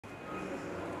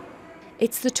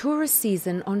It's the tourist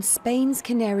season on Spain's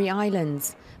Canary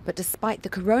Islands, but despite the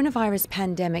coronavirus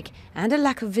pandemic and a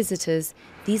lack of visitors,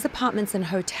 these apartments and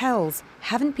hotels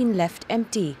haven't been left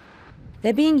empty.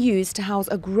 They're being used to house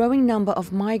a growing number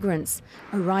of migrants,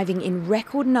 arriving in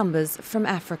record numbers from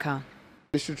Africa.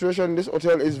 The situation in this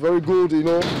hotel is very good,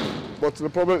 but the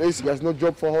problem is there's no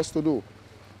job for us to do.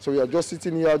 So we are just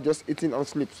sitting here, just eating and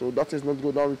sleep. So that is not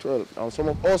good down well. And some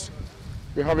of us,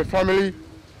 we have a family.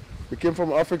 We came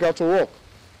from Africa to work,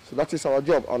 so that is our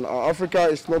job. And Africa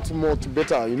is not much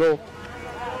better,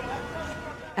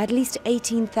 At least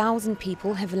 18,000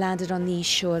 people have landed on these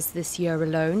shores this year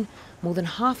alone, more than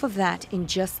half of that in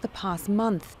just the past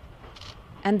month.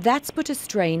 And that's put a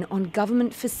strain on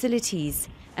government facilities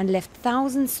and left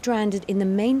thousands stranded in the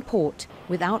main port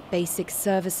without basic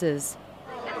services.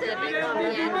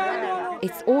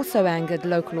 It's also angered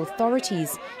local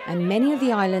authorities and many of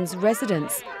the island's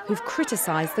residents who've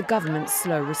criticised the government's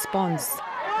slow response.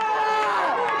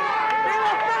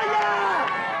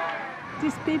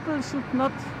 These people should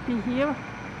not be here,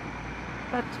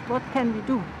 but what can we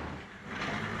do?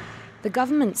 The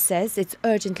government says it's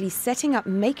urgently setting up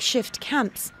makeshift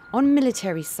camps on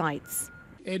military sites.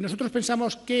 We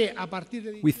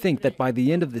think that by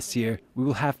the end of this year, we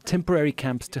will have temporary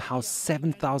camps to house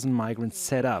 7,000 migrants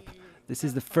set up. This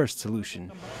is the first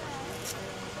solution.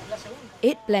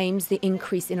 It blames the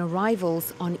increase in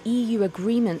arrivals on EU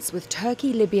agreements with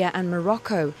Turkey, Libya and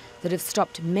Morocco that have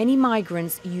stopped many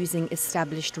migrants using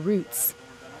established routes.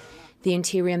 The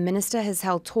Interior Minister has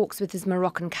held talks with his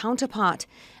Moroccan counterpart,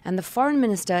 and the Foreign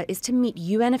Minister is to meet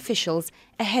UN officials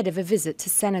ahead of a visit to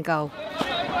Senegal.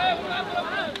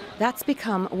 That's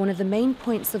become one of the main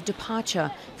points of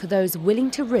departure for those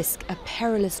willing to risk a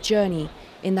perilous journey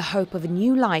in the hope of a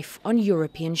new life on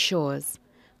European shores.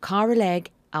 Cara,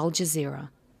 Legg, Jazeera.